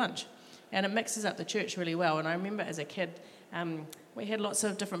to go for lunch. And it mixes up the church really well. And I remember as a kid, we had lots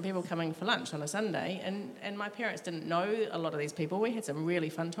of different people coming for lunch on a Sunday, and my parents didn't know a lot of these people. We had some really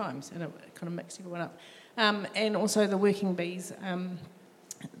fun times, and it kind of mixed everyone up. And also the working bees,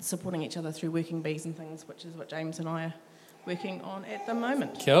 supporting each other through working bees and things, which is what James and I are working on at the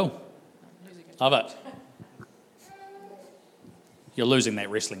moment. Cool. Love it. You're losing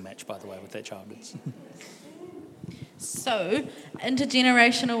that wrestling match, by the way, with that child. So,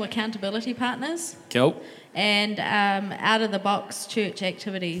 intergenerational accountability partners. Cool. And out-of-the-box church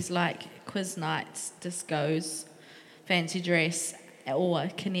activities like quiz nights, discos, fancy dress, or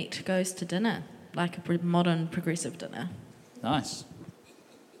Connect goes to dinner, like a modern progressive dinner. Nice.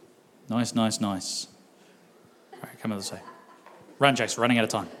 Nice. All right, come this way. Run, Jace, running out of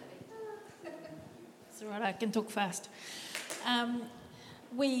time. It's all right, I can talk fast.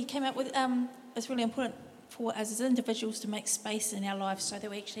 We came up with, it's really important for us as individuals to make space in our lives so that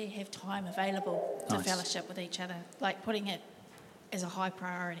we actually have time available to fellowship with each other, like putting it as a high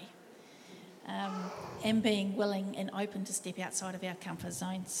priority, and being willing and open to step outside of our comfort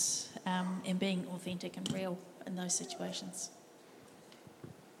zones, and being authentic and real in those situations.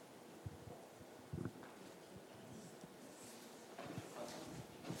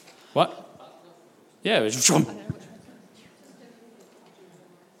 What? Yeah, it was from...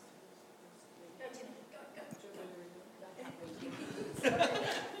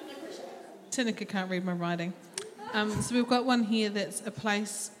 Tinika can't read my writing. So we've got one here that's a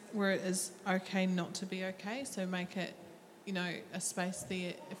place where it is okay not to be okay. So make it, a space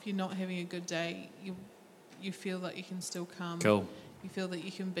there. If you're not having a good day, you feel that you can still come. Cool. You feel that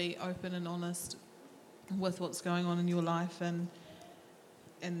you can be open and honest with what's going on in your life, and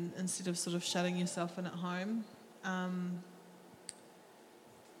instead of sort of shutting yourself in at home.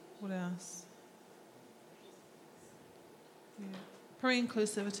 What else? Yeah. Probably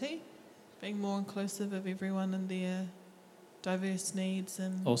inclusivity, being more inclusive of everyone and their diverse needs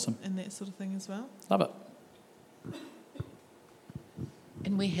and awesome. And that sort of thing as well. Love it.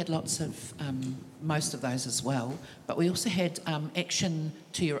 And we had lots of, most of those as well, but we also had action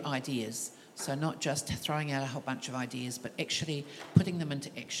to your ideas. So not just throwing out a whole bunch of ideas, but actually putting them into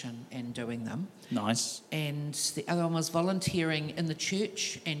action and doing them. Nice. And the other one was volunteering in the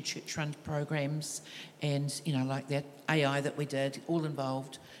church and church-run programs and, like that AI that we did, all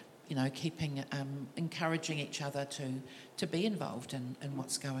involved, keeping, encouraging each other to be involved in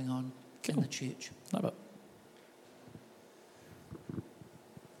what's going on in the church. Love it.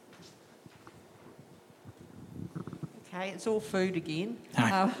 Okay, it's all food again.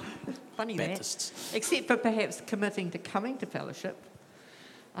 Funny Baptists. that. Except for perhaps committing to coming to fellowship.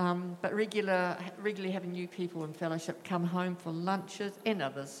 But regularly having new people in fellowship come home for lunches, and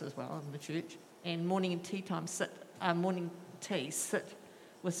others as well in the church, and morning and tea time sit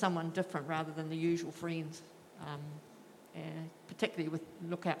with someone different rather than the usual friends. Particularly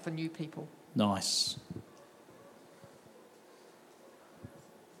look out for new people. Nice.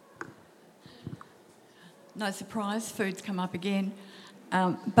 No surprise, food's come up again,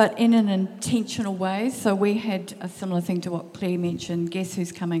 but in an intentional way. So we had a similar thing to what Claire mentioned, Guess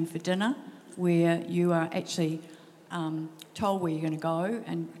Who's Coming for Dinner, where you are actually told where you're going to go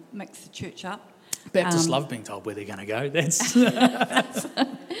and mix the church up. Baptists love being told where they're going to go. That's or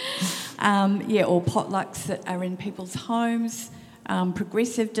potlucks that are in people's homes,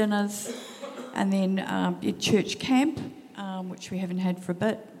 progressive dinners, and then your church camp, which we haven't had for a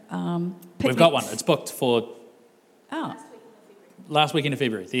bit. We've got one. It's booked for last weekend of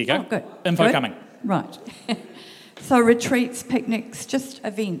February. There you go. Oh, good. Info good. coming. Right. So retreats, picnics, just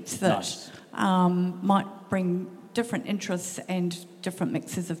events that might bring different interests and different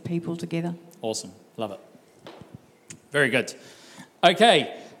mixes of people together. Awesome. Love it. Very good.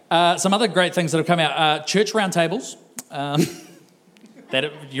 Okay. Some other great things that have come out. Church roundtables.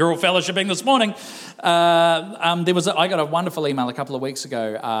 That you're all fellowshipping this morning. I got a wonderful email a couple of weeks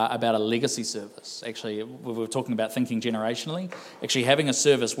ago about a legacy service. Actually, we were talking about thinking generationally. Actually, having a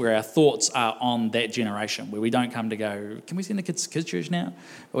service where our thoughts are on that generation, where we don't come to go, can we send the kids church now?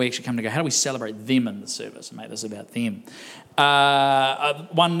 But we actually come to go, how do we celebrate them in the service and make this about them?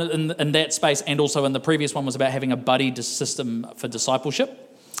 One in that space, and also in the previous one, was about having a buddy system for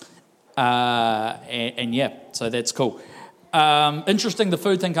discipleship. So that's cool. Interesting, the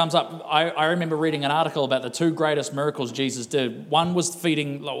food thing comes up. I remember reading an article about the two greatest miracles Jesus did. One was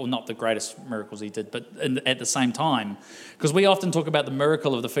feeding, well, not the greatest miracles he did, but at the same time. Because we often talk about the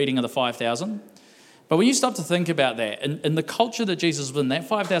miracle of the feeding of the 5,000. But when you stop to think about that, in the culture that Jesus was in, that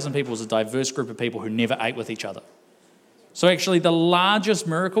 5,000 people was a diverse group of people who never ate with each other. So actually the largest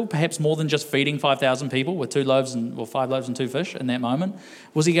miracle, perhaps more than just feeding 5,000 people with 5 loaves and 2 fish in that moment,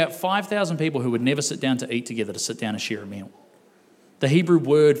 was he got 5,000 people who would never sit down to eat together to sit down and share a meal. The Hebrew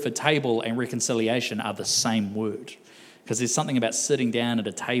word for table and reconciliation are the same word, because there's something about sitting down at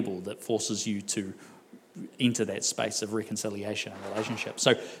a table that forces you to enter that space of reconciliation and relationship.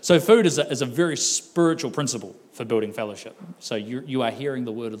 So food is a very spiritual principle for building fellowship. So you are hearing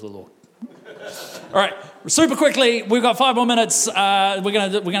the word of the Lord. All right, super quickly, we've got 5 more minutes. We're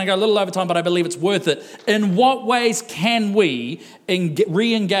going to go a little over time, but I believe it's worth it. In what ways can we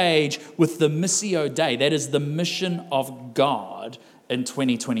re-engage with the Missio Dei? That is the mission of God in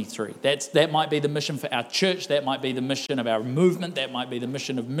 2023. That might be the mission for our church. That might be the mission of our movement. That might be the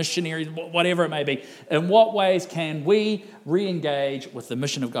mission of missionaries, whatever it may be. In what ways can we re-engage with the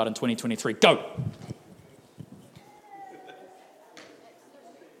mission of God in 2023? Go.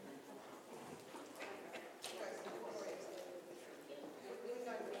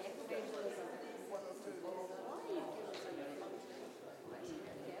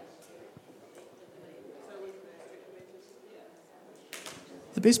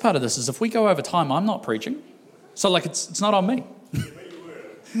 The best part of this is if we go over time, I'm not preaching. So it's not on me.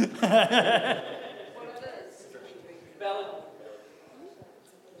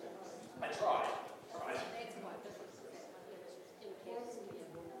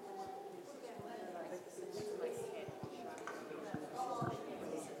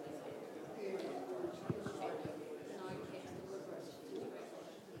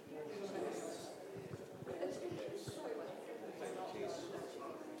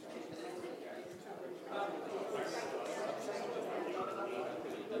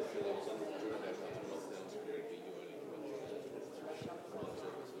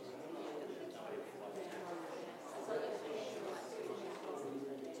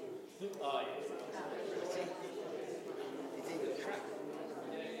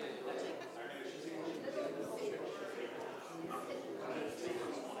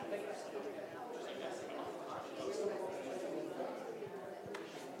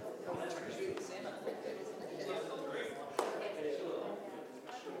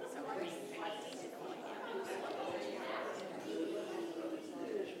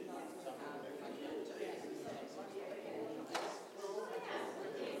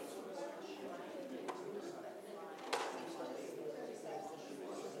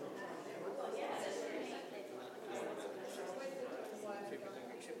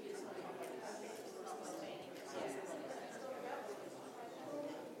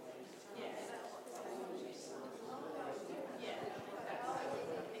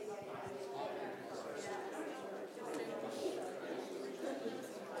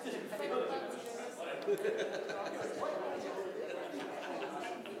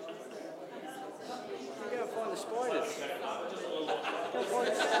 find the spiders. Go find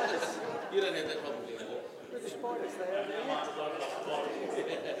the spiders. You don't have that problem anymore. Where are the spiders? They over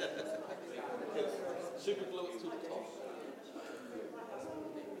there. Super glue it to the top.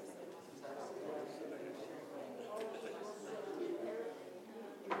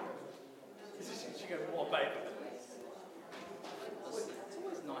 She goes, more paper. It's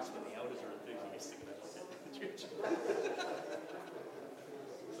always nice when the elders are enthusiastic about the church.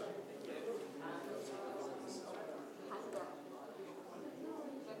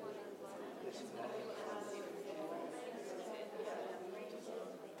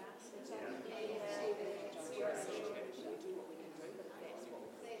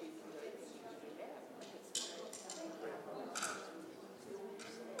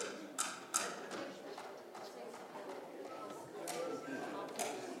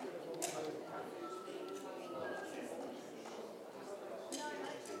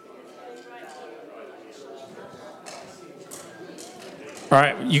 All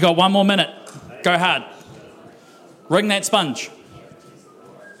right, you got 1 more minute. Go hard. Ring that sponge.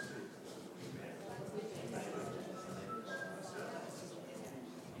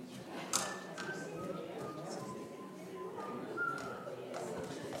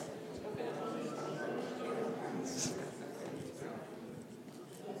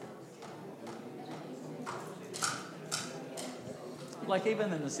 Like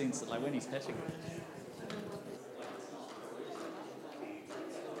even in the sense that like when he's hitting it.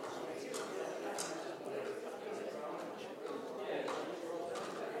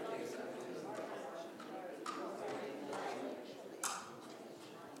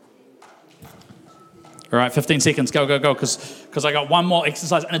 All right, 15 seconds, go, because I got one more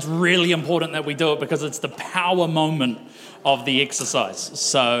exercise, and it's really important that we do it because it's the power moment of the exercise.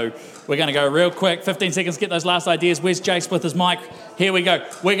 So we're going to go real quick, 15 seconds, get those last ideas. Where's Jace with his mic? Here we go.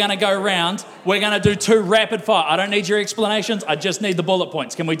 We're going to go round. We're going to do 2 rapid fire. I don't need your explanations. I just need the bullet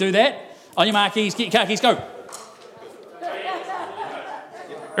points. Can we do that? On your markies, get your car keys, go.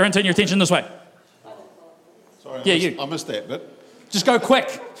 Aaron, turn your attention this way. Sorry, you. I missed that bit. Just go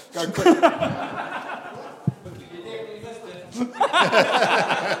quick. Go quick.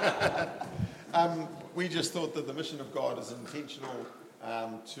 We just thought that the mission of God is intentional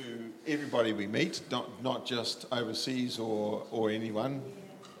to everybody we meet, not just overseas or anyone,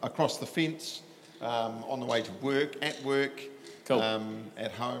 across the fence, on the way to work, at work, cool.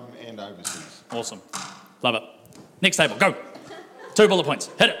 At home and overseas. Awesome. Love it. Next table, go. 2 bullet points.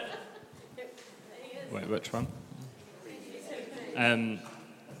 Hit it. Wait, which one?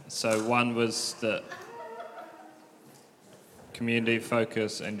 So one was that community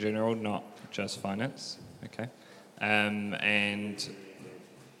focus in general, not just finance. Okay. And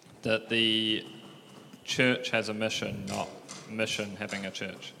that the church has a mission, not mission having a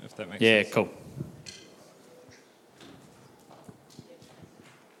church, if that makes sense. Yeah, cool.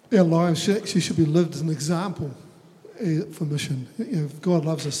 Our lives actually should be lived as an example for mission. If God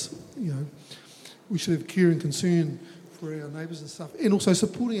loves us, we should have care and concern for our neighbours and stuff, and also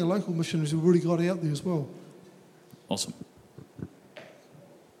supporting our local missionaries who've already got out there as well. Awesome.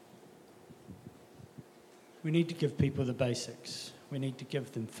 We need to give people the basics. We need to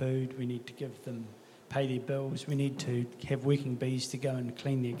give them food. We need to give them, pay their bills. We need to have working bees to go and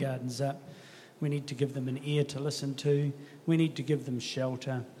clean their gardens up. We need to give them an ear to listen to. We need to give them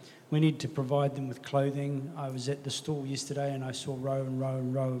shelter. We need to provide them with clothing. I was at the store yesterday and I saw row and row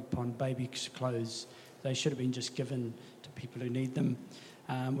and row upon babies' clothes. They should have been just given to people who need them.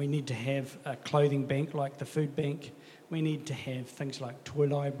 We need to have a clothing bank like the food bank. We need to have things like toy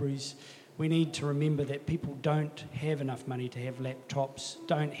libraries. We need to remember that people don't have enough money to have laptops,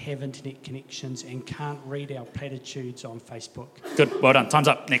 don't have internet connections, and can't read our platitudes on Facebook. Good, well done. Time's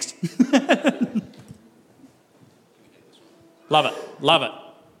up. Next. Love it, love it.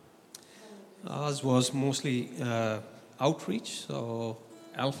 Ours was mostly outreach, so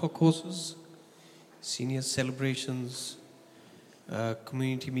alpha courses, senior celebrations,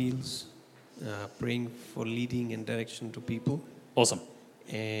 community meals, praying for leading and direction to people. Awesome.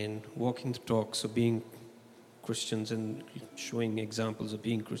 And walking the talk, so being Christians and showing examples of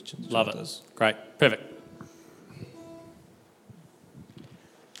being Christians. Love it. Others. Great. Perfect.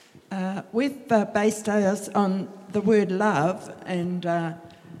 We've based ours on the word love, and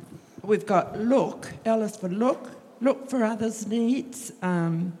we've got look, L is for look for others' needs,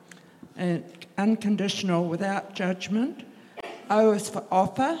 and unconditional, without judgment. O is for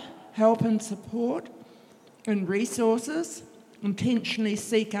offer, help and support, and resources. Intentionally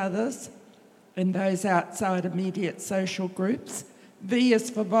seek others and those outside immediate social groups. V is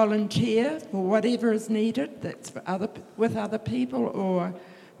for volunteer, for whatever is needed. That's for with other people or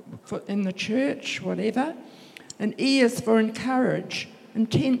in the church, whatever. And E is for encourage.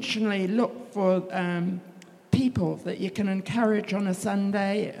 Intentionally look for people that you can encourage on a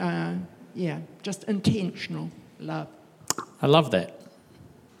Sunday. Just intentional love. I love that.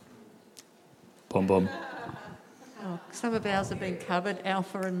 Boom, boom. Oh, some of ours have been covered,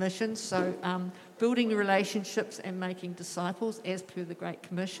 Alpha and Mission, so building relationships and making disciples as per the Great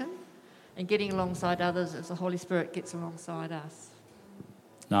Commission, and getting alongside others as the Holy Spirit gets alongside us.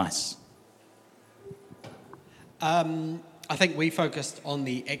 Nice. I think we focused on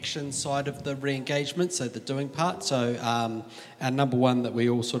the action side of the re-engagement, so the doing part. So our number one that we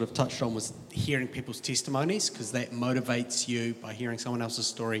all sort of touched on was hearing people's testimonies, because that motivates you by hearing someone else's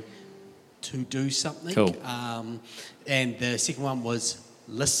story to do something. Cool. And the second one was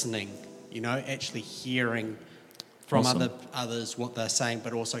listening, actually hearing from Awesome. others what they're saying,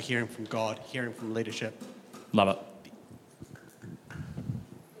 but also hearing from God, hearing from leadership. Love it.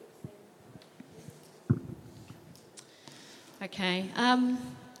 Okay.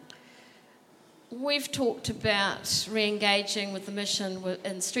 We've talked about re-engaging with the mission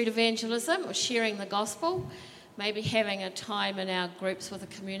in street evangelism, or sharing the gospel, maybe having a time in our groups with a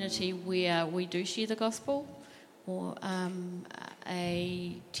community where we do share the gospel, or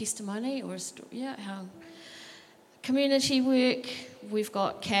a testimony, or community work. We've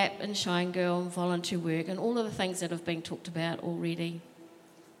got CAP and Shine Girl and volunteer work, and all of the things that have been talked about already.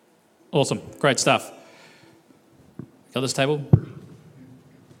 Awesome. Great stuff. Got this table?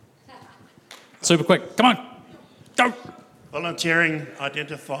 Super quick. Come on. Go. Volunteering,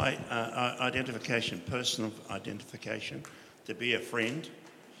 identification, personal identification, to be a friend.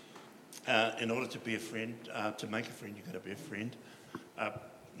 In order to be a friend, to make a friend, you've got to be a friend.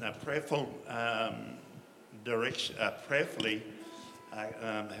 Prayerfully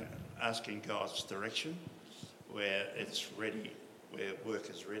asking God's direction where it's ready, where work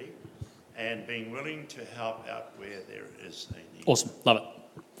is ready, and being willing to help out where there is a need. Awesome. Love it.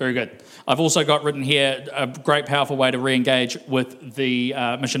 Very good. I've also got written here a great, powerful way to re-engage with the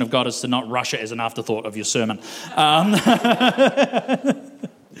mission of God is to not rush it as an afterthought of your sermon.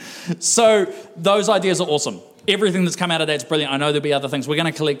 So those ideas are awesome. Everything that's come out of that's brilliant. I know there'll be other things. We're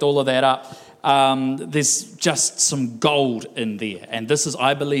going to collect all of that up. There's just some gold in there. And this is,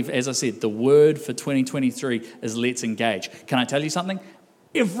 I believe, as I said, the word for 2023 is let's engage. Can I tell you something?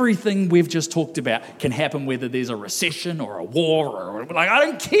 Everything we've just talked about can happen whether there's a recession or a war or I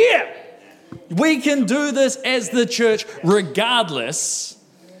don't care. We can do this as the church regardless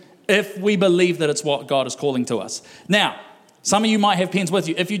if we believe that it's what God is calling to us. Now, some of you might have pens with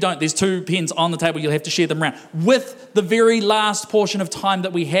you. If you don't, there's 2 pens on the table. You'll have to share them around. With the very last portion of time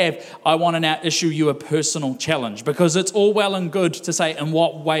that we have, I want to now issue you a personal challenge, because it's all well and good to say, in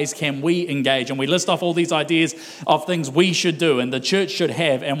what ways can we engage? And we list off all these ideas of things we should do and the church should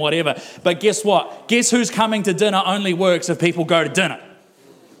have and whatever. But guess what? Guess who's coming to dinner only works if people go to dinner,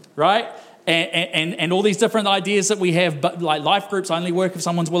 right? And all these different ideas that we have, but like life groups only work if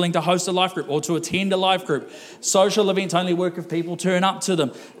someone's willing to host a life group or to attend a life group. Social events only work if people turn up to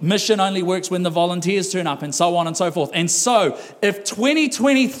them. Mission only works when the volunteers turn up, and so on and so forth. And so if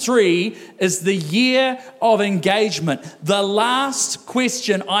 2023 is the year of engagement, the last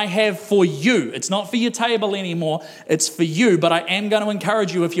question I have for you, it's not for your table anymore, it's for you, but I am going to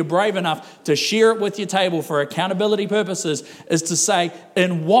encourage you, if you're brave enough to share it with your table for accountability purposes, is to say,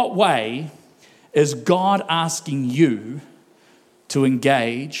 in what way is God asking you to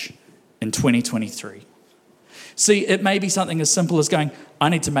engage in 2023? See, it may be something as simple as going, I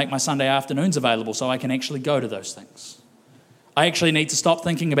need to make my Sunday afternoons available so I can actually go to those things. I actually need to stop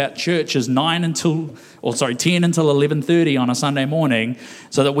thinking about church as 10 until 11:30 on a Sunday morning,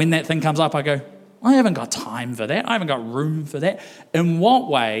 so that when that thing comes up, I go, I haven't got time for that. I haven't got room for that. In what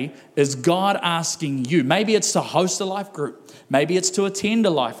way is God asking you? Maybe it's to host a life group. Maybe it's to attend a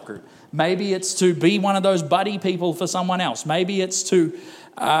life group. Maybe it's to be one of those buddy people for someone else. Maybe it's to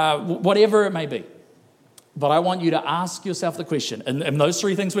whatever it may be. But I want you to ask yourself the question, and those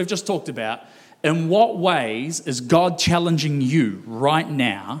 3 things we've just talked about, in what ways is God challenging you right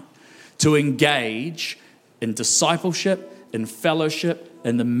now to engage in discipleship, in fellowship,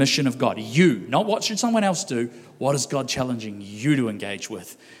 in the mission of God? You, not what should someone else do. What is God challenging you to engage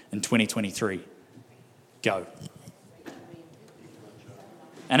with in 2023? Go.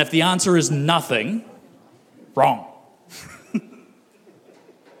 And if the answer is nothing, wrong. They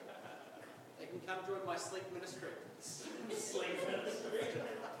can come join my sleep ministry. I'm just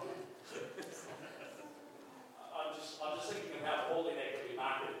thinking of how poorly that could be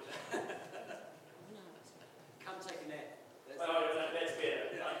marketed. Come take a nap. Well,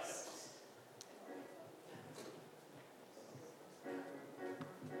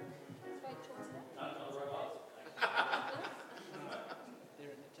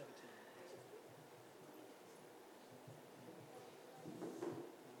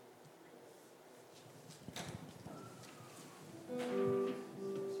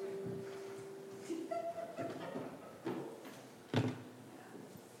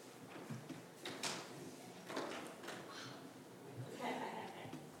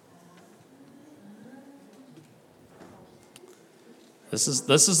 This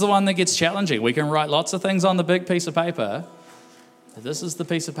is the one that gets challenging. We can write lots of things on the big piece of paper. But this is the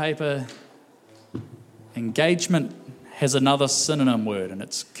piece of paper. Engagement has another synonym word, and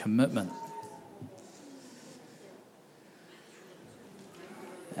it's commitment.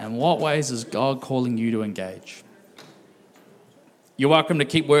 And what ways is God calling you to engage? You're welcome to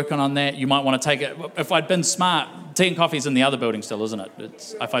keep working on that. You might want to take it. If I'd been smart, tea and coffee's in the other building still, isn't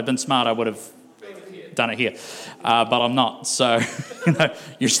it? If I'd been smart, I would have done it here. But I'm not, so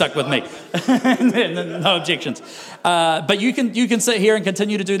you're stuck with me. No objections. But you can sit here and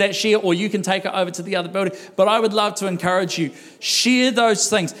continue to do that, share, or you can take it over to the other building. But I would love to encourage you, share those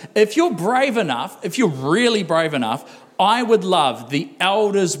things. If you're brave enough, if you're really brave enough, I would love, the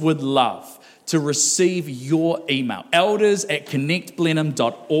elders would love to receive your email.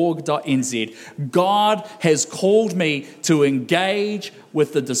 elders@connectblenheim.org.nz. God has called me to engage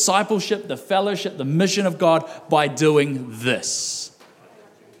with the discipleship, the fellowship, the mission of God by doing this.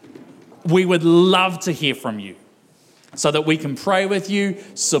 We would love to hear from you so that we can pray with you,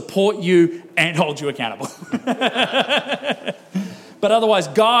 support you, and hold you accountable. But otherwise,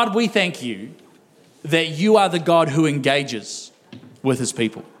 God, we thank you that you are the God who engages with his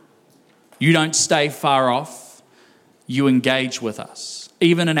people. You don't stay far off. You engage with us,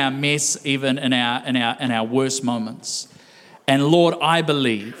 even in our mess, even in our worst moments. And Lord, I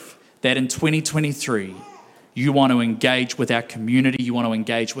believe that in 2023, you want to engage with our community. You want to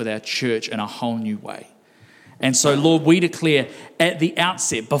engage with our church in a whole new way. And so, Lord, we declare at the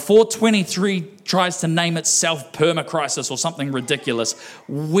outset, before 23 tries to name itself permacrisis or something ridiculous,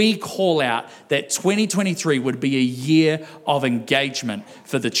 we call out that 2023 would be a year of engagement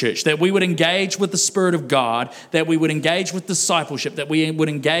for the church, that we would engage with the Spirit of God, that we would engage with discipleship, that we would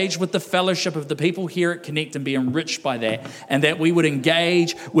engage with the fellowship of the people here at Connect and be enriched by that, and that we would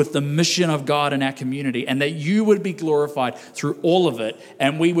engage with the mission of God in our community, and that you would be glorified through all of it,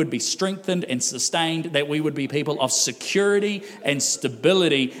 and we would be strengthened and sustained, that we would be people of security and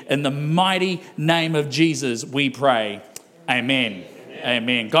stability. In the mighty name of Jesus, we pray. Amen.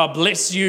 Amen. God bless you.